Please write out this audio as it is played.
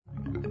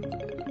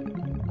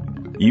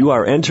You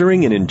are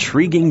entering an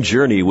intriguing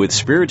journey with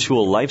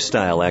spiritual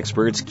lifestyle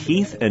experts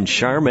Keith and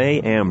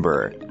Charmaine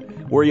Amber,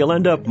 where you'll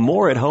end up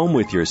more at home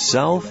with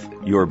yourself,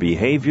 your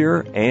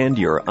behavior, and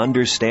your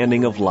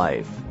understanding of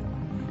life.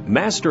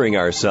 Mastering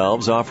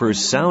Ourselves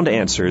offers sound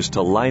answers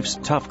to life's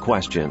tough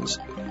questions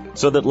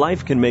so that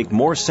life can make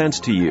more sense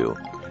to you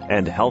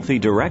and healthy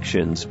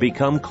directions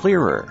become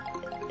clearer.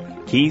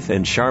 Keith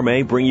and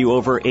Charmaine bring you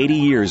over 80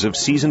 years of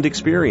seasoned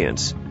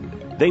experience.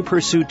 They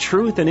pursue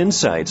truth and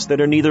insights that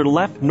are neither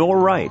left nor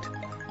right,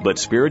 but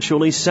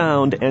spiritually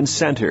sound and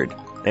centered,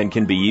 and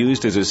can be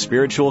used as a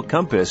spiritual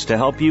compass to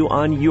help you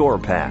on your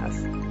path.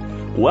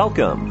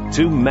 Welcome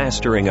to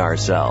Mastering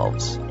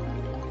Ourselves.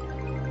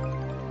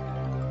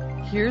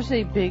 Here's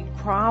a big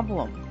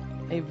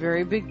problem, a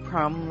very big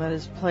problem that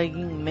is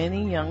plaguing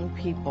many young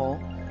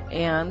people,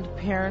 and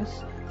parents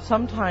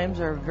sometimes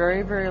are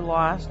very, very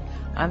lost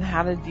on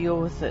how to deal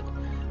with it.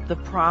 The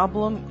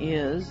problem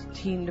is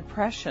teen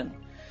depression.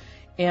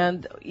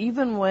 And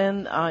even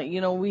when,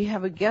 we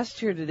have a guest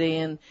here today,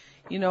 and,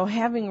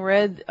 having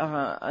read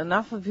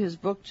enough of his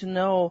book to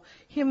know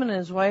him and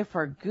his wife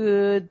are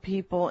good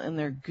people and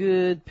they're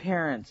good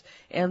parents.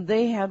 And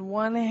they had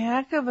one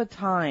heck of a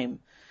time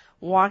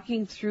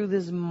walking through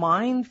this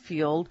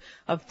minefield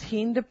of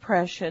teen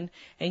depression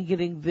and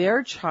getting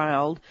their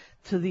child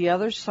to the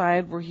other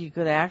side where he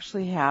could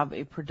actually have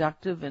a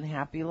productive and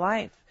happy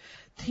life.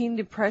 Teen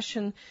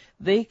depression,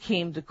 they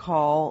came to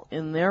call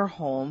in their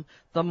home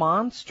the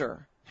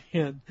monster.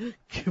 And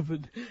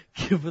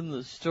given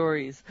the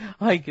stories,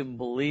 I can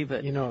believe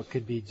it. It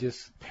could be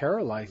just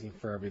paralyzing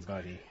for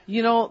everybody.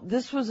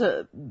 This was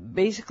a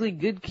basically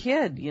good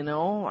kid, he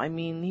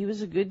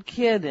was a good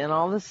kid, and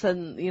all of a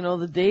sudden,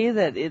 the day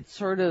that it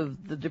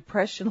the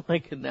depression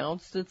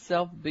announced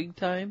itself big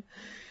time,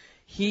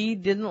 he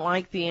didn't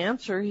like the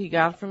answer he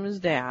got from his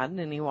dad,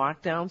 and he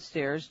walked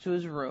downstairs to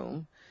his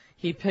room.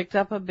 He picked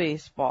up a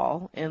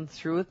baseball and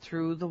threw it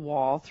through the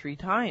wall 3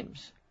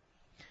 times.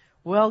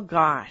 Well,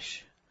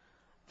 gosh.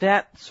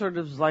 That sort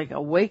of like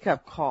a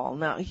wake-up call.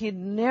 Now, he had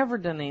never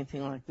done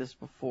anything like this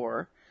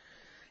before.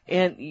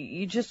 And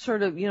you just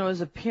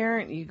as a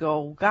parent, you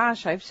go,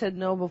 gosh, I've said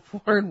no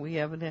before and we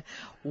haven't had.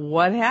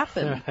 What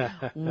happened?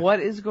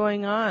 What is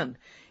going on?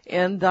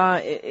 And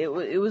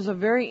it was a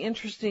very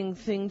interesting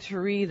thing to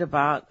read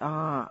about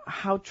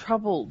how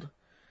troubled,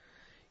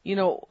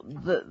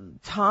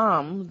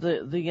 Tom,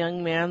 the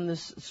young man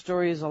this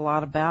story is a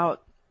lot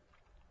about,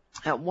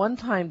 at one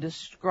time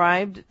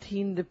described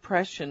teen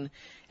depression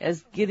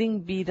as getting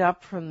beat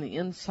up from the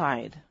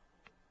inside.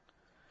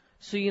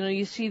 So,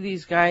 you see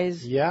these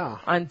guys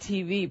on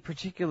TV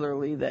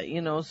particularly that,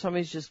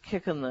 somebody's just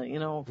kicking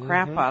the,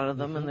 crap out of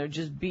them and they're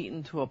just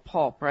beaten to a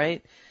pulp,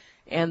 right?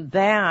 And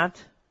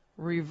that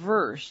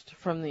reversed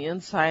from the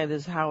inside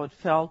is how it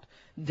felt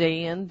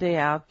day in, day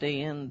out, day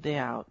in, day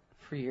out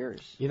for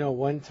years.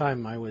 One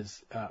time I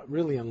was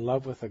really in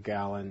love with a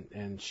gal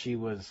and she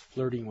was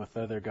flirting with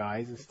other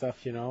guys and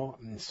stuff,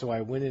 and so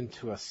I went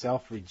into a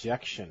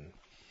self-rejection.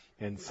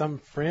 And some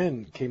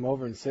friend came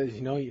over and says,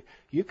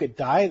 you could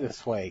die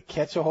this way.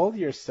 Catch a hold of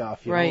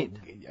yourself,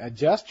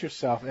 adjust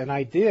yourself. And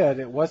I did.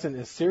 It wasn't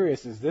as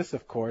serious as this,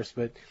 of course,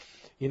 but,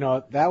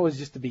 that was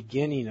just the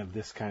beginning of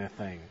this kind of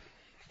thing.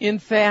 In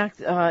fact,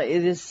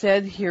 it is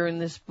said here in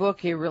this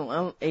book, A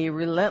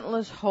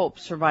Relentless Hope,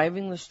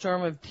 Surviving the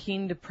Storm of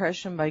Teen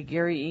Depression by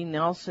Gary E.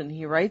 Nelson.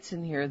 He writes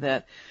in here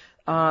that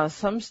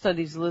some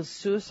studies list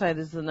suicide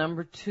as the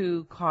number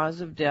 2 cause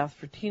of death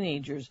for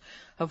teenagers.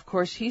 Of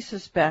course, he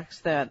suspects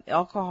that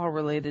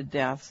alcohol-related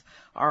deaths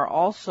are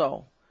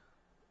also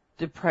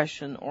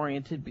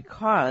depression-oriented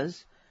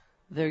because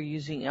they're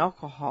using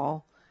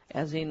alcohol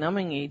as a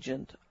numbing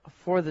agent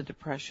for the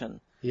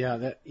depression.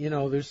 Yeah,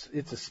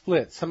 it's a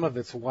split. Some of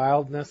it's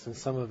wildness and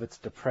some of it's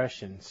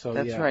depression. So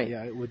that's right.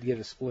 Yeah, it would get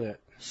a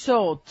split.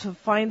 So to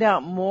find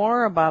out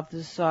more about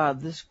this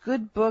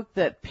good book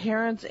that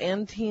parents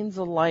and teens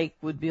alike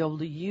would be able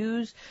to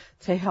use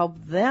to help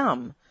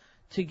them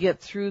to get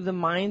through the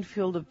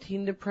minefield of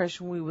teen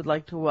depression, we would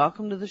like to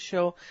welcome to the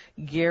show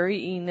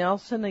Gary E.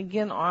 Nelson,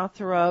 again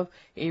author of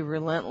A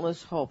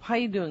Relentless Hope. How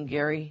you doing,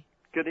 Gary?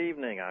 Good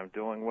evening. I'm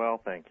doing well,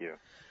 thank you.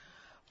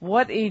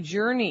 What a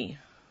journey.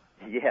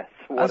 Yes,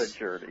 what a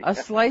journey. A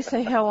slice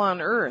of hell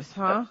on earth,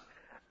 huh?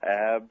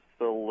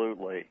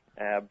 Absolutely.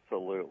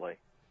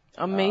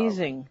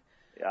 Amazing.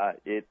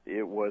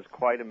 It was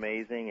quite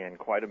amazing and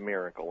quite a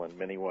miracle in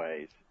many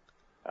ways.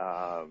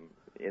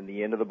 In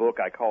the end of the book,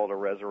 I call it a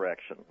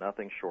resurrection.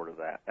 Nothing short of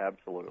that.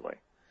 Absolutely.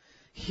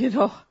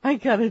 I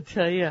got to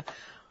tell you,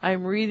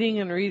 I'm reading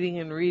and reading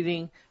and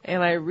reading,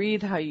 and I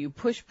read how you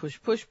push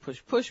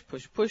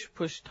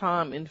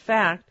Tom. In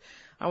fact,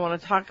 I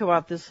want to talk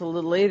about this a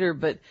little later,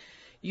 but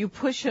you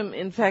push him.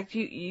 In fact,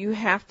 you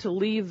have to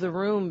leave the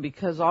room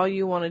because all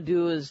you want to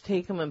do is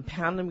take him and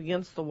pound him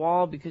against the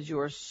wall because you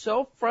are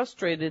so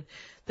frustrated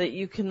that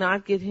you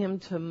cannot get him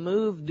to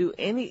move,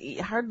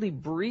 hardly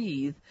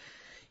breathe.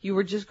 You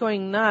were just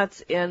going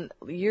nuts, and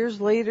years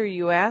later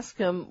you ask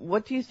him,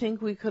 what do you think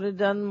we could have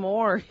done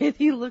more? And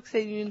he looks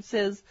at you and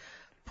says,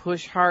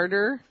 push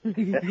harder.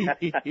 and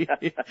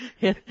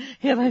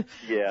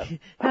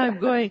I'm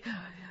going,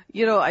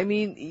 I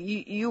mean,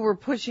 you were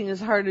pushing as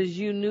hard as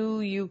you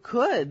knew you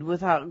could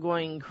without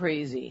going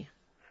crazy.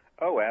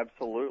 Oh,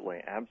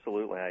 absolutely,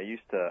 absolutely. I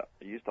used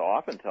to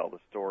often tell the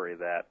story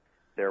that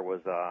there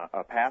was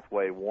a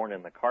pathway worn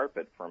in the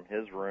carpet from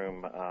his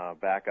room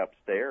back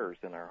upstairs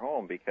in our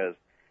home, because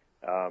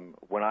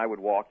when I would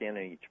walk in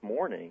each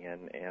morning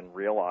and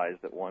realize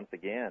that once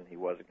again he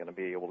wasn't going to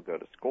be able to go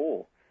to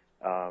school,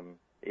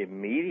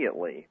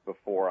 immediately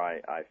before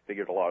I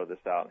figured a lot of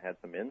this out and had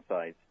some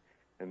insights,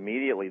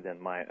 immediately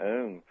then my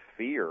own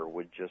fear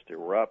would just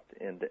erupt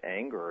into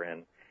anger.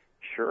 And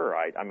sure,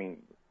 I mean,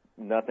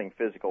 nothing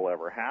physical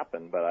ever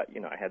happened, but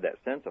I had that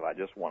sense of I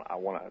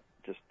want to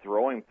just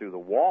throw him through the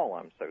wall.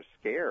 I'm so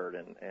scared,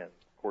 and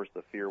of course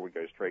the fear would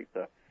go straight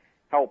to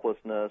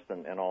helplessness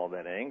and all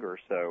that anger.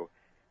 So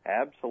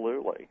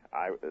absolutely,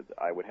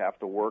 I would have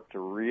to work to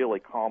really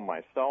calm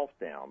myself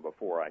down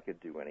before I could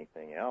do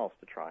anything else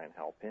to try and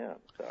help him.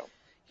 So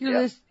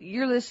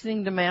you're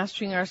listening to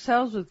Mastering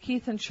Ourselves with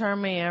Keith and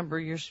Charmaine Amber,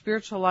 your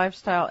spiritual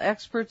lifestyle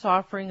experts,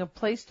 offering a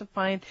place to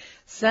find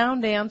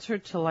sound answer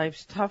to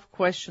life's tough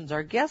questions.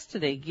 Our guest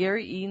today,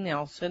 Gary E.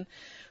 Nelson,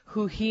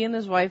 who he and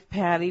his wife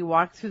Patty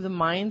walked through the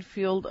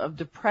minefield of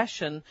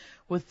depression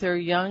with their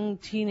young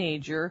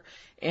teenager,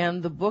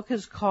 and the book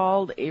is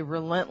called A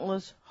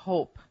Relentless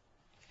Hope.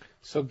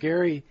 So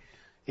Gary,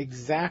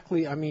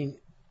 exactly, I mean,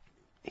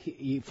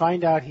 you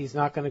find out he's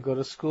not going to go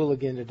to school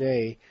again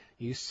today.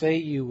 You say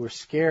you were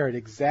scared.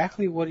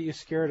 Exactly what are you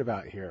scared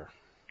about here?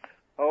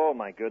 Oh,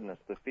 my goodness.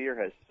 The fear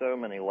has so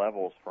many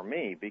levels for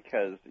me,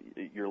 because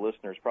your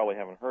listeners probably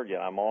haven't heard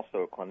yet, I'm also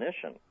a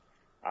clinician.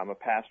 I'm a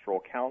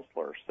pastoral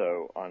counselor.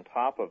 So on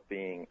top of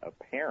being a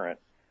parent,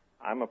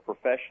 I'm a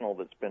professional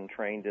that's been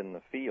trained in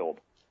the field.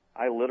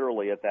 I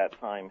literally at that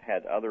time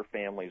had other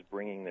families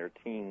bringing their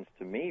teens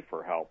to me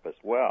for help as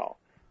well.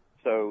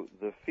 So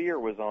the fear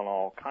was on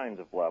all kinds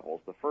of levels.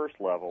 The first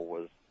level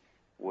was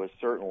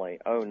certainly,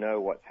 oh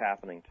no, what's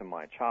happening to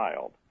my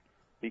child?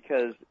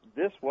 Because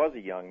this was a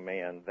young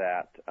man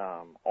that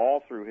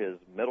all through his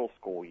middle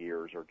school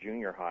years or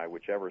junior high,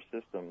 whichever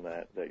system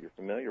that you're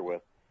familiar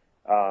with,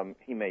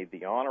 he made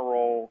the honor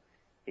roll.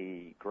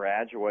 He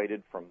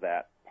graduated from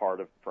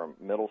from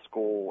middle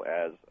school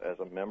as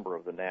a member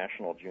of the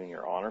National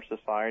Junior Honor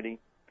Society.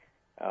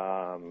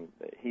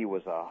 He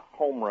was a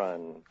home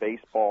run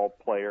baseball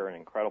player, an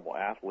incredible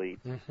athlete.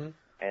 Mm-hmm.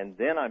 And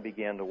then I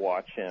began to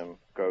watch him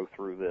go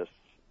through this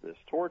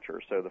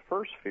torture. So the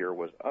first fear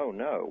was, oh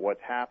no,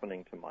 what's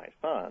happening to my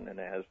son? And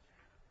as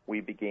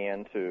we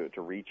began to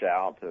reach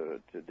out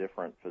to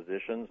different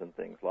physicians and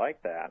things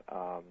like that,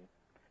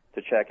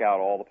 to check out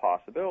all the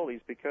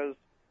possibilities, because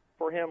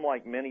for him,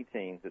 like many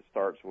teens, it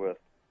starts with,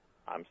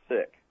 I'm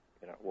sick.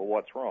 Well,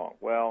 what's wrong?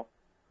 Well,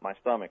 my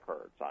stomach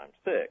hurts. I'm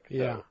sick.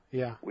 So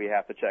we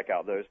have to check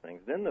out those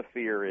things. Then the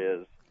fear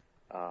is,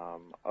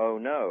 oh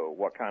no,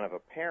 what kind of a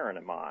parent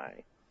am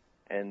I?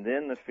 And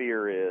then the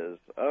fear is,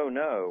 oh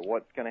no,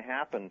 what's going to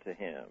happen to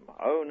him?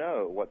 Oh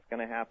no, what's going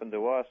to happen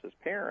to us as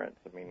parents?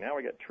 I mean, now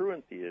we got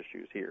truancy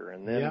issues here.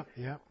 And then,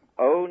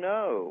 oh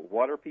no,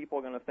 what are people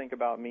going to think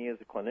about me as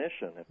a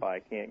clinician if I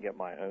can't get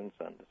my own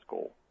son to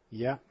school?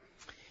 Yeah.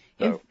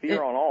 So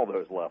fear on all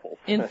those levels.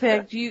 In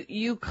fact,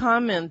 you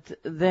comment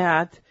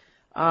that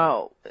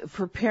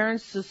for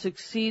parents to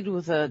succeed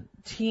with a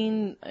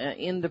teen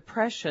in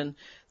depression,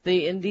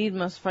 they indeed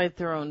must fight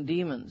their own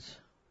demons.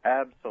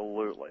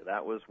 Absolutely.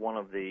 That was one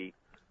of the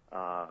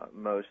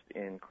most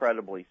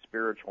incredibly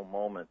spiritual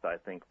moments, I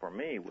think, for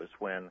me, was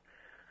when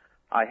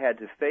I had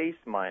to face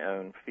my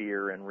own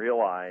fear and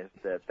realize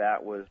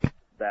that was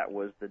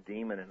the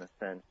demon, in a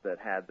sense, that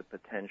had the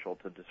potential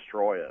to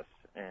destroy us.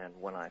 And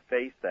when I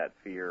faced that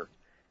fear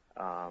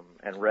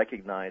and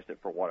recognized it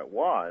for what it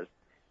was,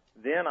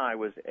 then I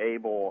was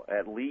able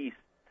at least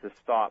to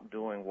stop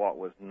doing what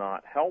was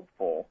not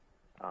helpful,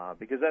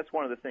 because that's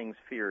one of the things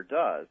fear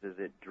does, is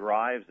it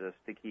drives us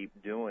to keep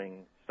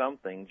doing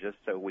something just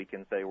so we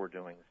can say we're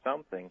doing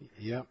something,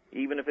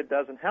 even if it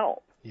doesn't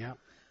help.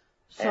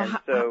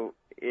 So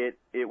it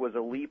was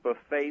a leap of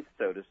faith,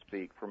 so to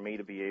speak, for me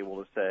to be able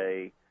to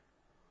say,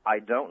 I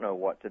don't know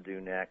what to do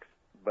next,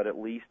 but at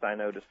least I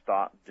know to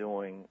stop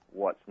doing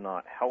what's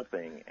not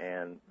helping,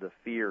 and the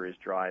fear is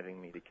driving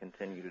me to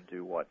continue to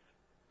do what's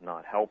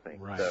not helping.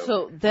 Right.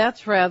 So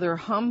that's rather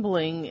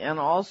humbling, and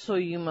also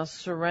you must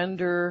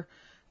surrender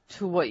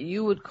to what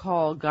you would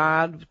call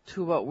God,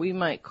 to what we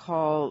might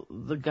call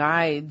the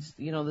guides,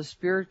 the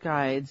spirit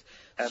guides.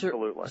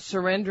 Absolutely.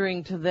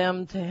 Surrendering to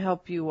them to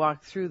help you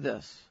walk through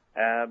this.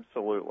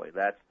 Absolutely.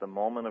 That's the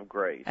moment of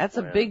grace. That's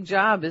a big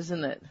job,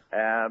 isn't it?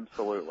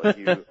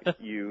 Absolutely.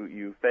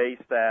 You face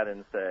that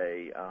and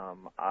say,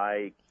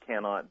 I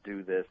cannot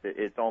do this.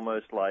 It's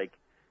almost like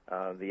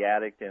the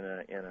addict in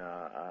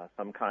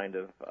some kind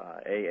of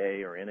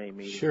AA or NA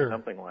meeting or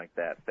something like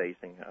that,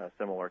 facing a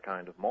similar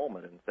kind of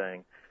moment and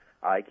saying,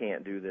 I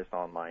can't do this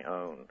on my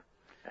own.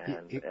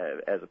 And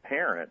as a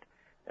parent,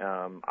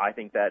 I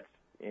think that's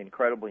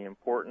incredibly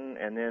important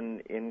and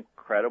then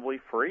incredibly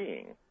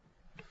freeing,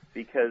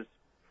 because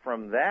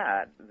from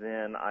that,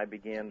 then I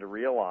began to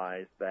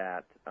realize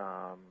that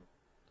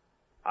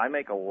I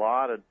make a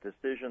lot of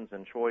decisions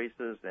and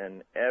choices,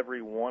 and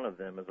every one of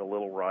them is a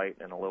little right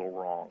and a little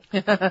wrong.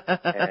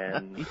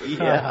 And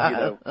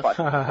Yeah.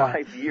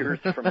 5 years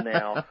from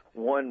now,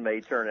 one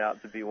may turn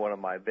out to be one of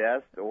my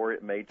best, or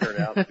it may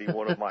turn out to be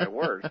one of my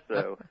worst.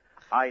 So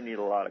I need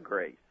a lot of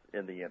grace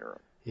in the interim.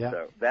 Yeah.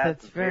 So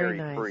that's very very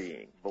nice.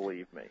 freeing,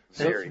 believe me.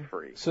 Very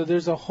free. So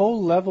there's a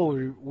whole level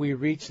we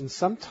reach, and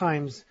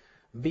sometimes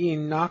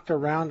being knocked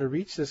around to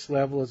reach this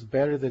level is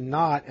better than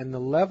not. And the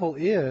level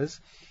is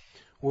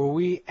where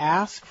we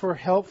ask for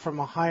help from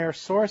a higher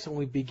source, and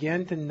we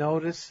begin to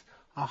notice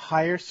a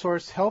higher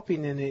source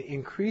helping, and it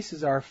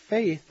increases our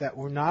faith that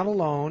we're not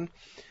alone,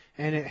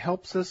 and it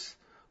helps us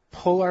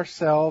pull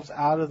ourselves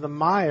out of the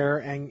mire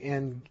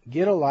and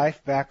get a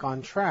life back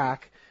on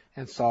track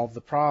and solve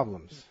the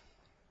problems.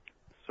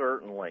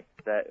 Certainly.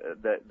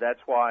 That's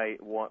why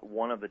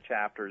one of the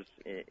chapters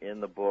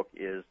in the book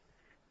is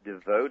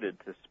devoted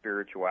to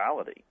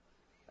spirituality,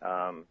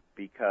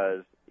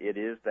 because it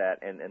is that,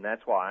 and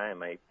that's why I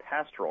am a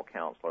pastoral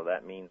counselor.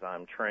 That means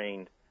I'm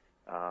trained,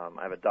 I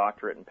have a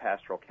doctorate in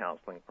pastoral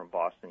counseling from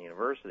Boston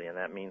University, and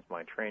that means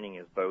my training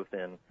is both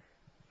in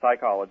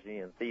psychology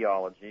and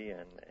theology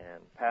and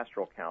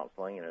pastoral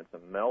counseling, and it's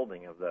a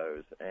melding of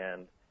those.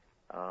 And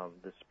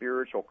the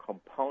spiritual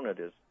component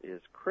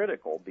is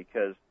critical,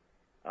 because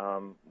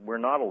we're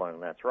not alone,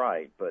 that's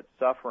right, but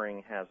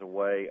suffering has a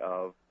way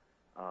of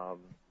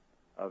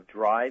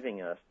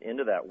driving us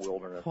into that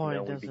wilderness,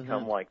 and then we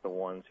become like the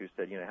ones who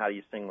said, how do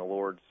you sing the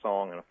Lord's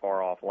song in a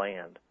far-off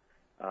land?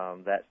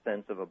 That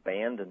sense of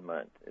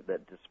abandonment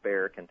that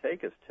despair can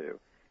take us to.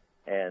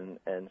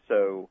 And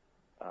so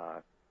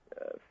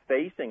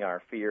facing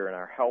our fear and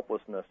our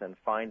helplessness and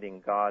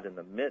finding God in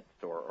the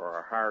midst,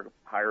 or our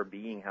higher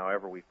being,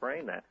 however we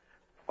frame that,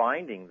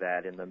 finding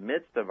that in the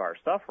midst of our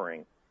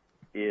suffering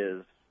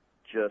is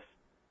just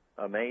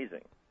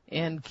amazing.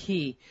 And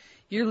key.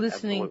 You're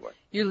listening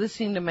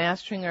Absolutely. to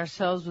Mastering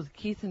Ourselves with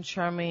Keith and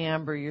Charmaine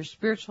Amber, your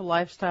spiritual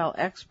lifestyle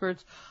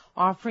experts,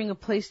 offering a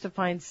place to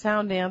find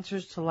sound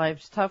answers to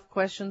life's tough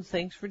questions.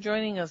 Thanks for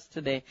joining us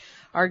today.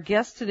 Our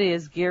guest today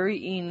is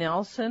Gary E.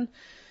 Nelson,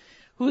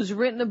 who has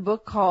written a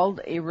book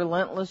called A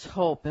Relentless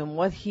Hope. And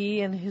what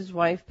he and his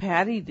wife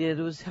Patty did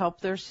was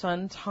help their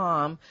son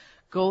Tom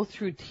go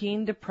through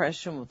teen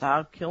depression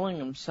without killing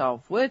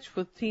himself, which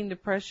with teen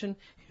depression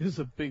is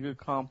a big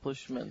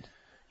accomplishment.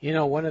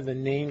 One of the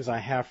names I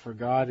have for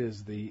God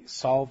is the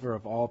solver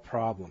of all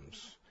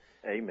problems.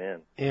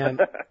 Amen. And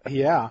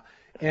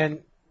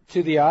and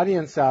to the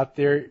audience out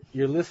there,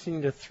 you're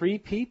listening to three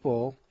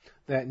people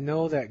that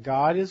know that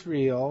God is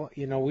real.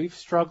 We've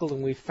struggled,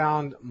 and we've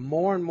found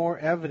more and more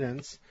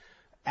evidence,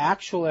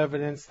 actual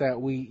evidence that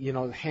we,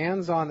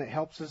 hands-on, that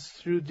helps us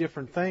through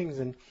different things.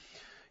 And,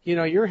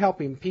 you're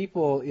helping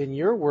people in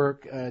your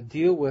work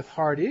deal with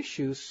hard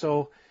issues.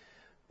 So,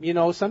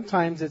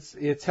 sometimes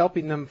it's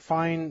helping them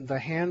find the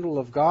handle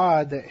of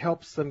God that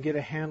helps them get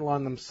a handle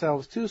on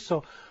themselves too.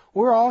 So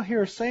we're all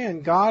here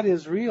saying God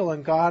is real,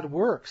 and God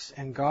works,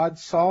 and God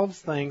solves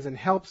things and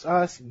helps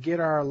us get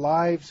our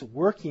lives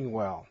working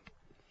well.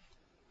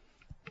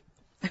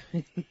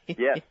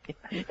 Yes.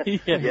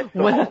 Yes, to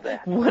What, all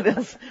that.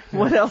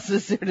 what else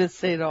is there to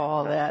say to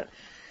all that?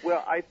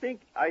 Well, I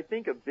think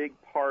a big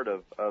part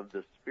of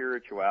the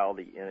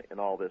spirituality in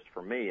all this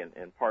for me,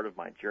 and part of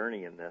my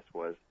journey in this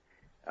was,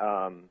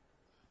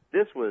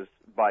 this was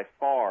by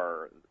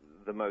far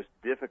the most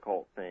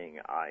difficult thing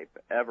I've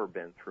ever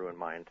been through in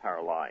my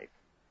entire life.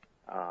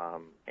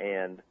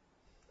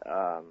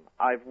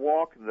 I've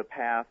walked the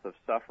path of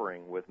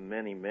suffering with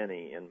many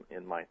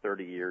in my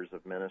 30 years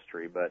of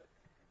ministry, but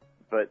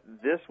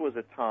this was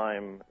a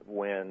time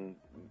when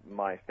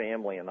my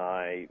family and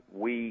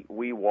we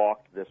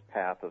walked this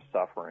path of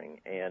suffering,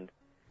 and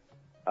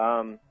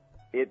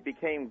it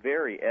became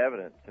very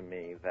evident to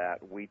me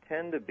that we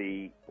tend to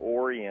be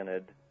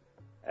oriented,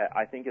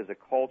 I think, as a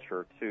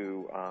culture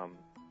to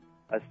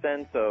a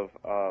sense of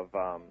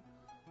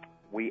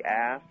we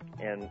ask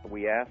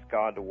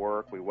God to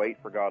work, we wait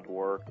for God to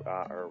work,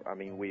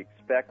 we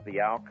expect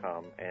the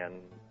outcome,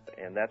 and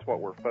that's what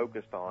we're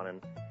focused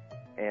on,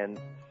 and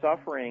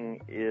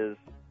suffering is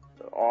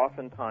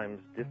oftentimes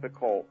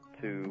difficult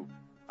to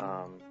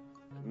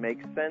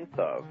make sense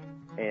of,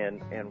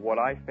 and what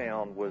I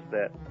found was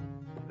that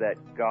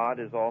God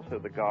is also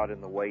the God in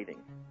the waiting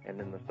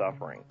and in the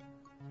suffering.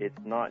 It's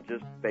not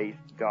just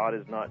God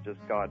is not just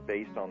God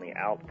based on the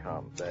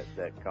outcome,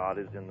 that God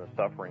is in the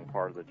suffering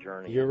part of the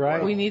journey. You're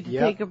right. We need to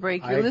take a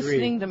break. You're I agree.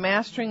 listening to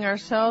Mastering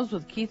Ourselves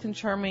with Keith and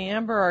Charmaine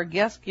Amber. Our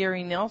guest,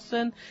 Gary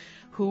Nelson,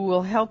 who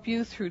will help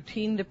you through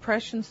teen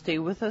depression. Stay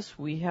with us.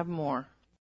 We have more.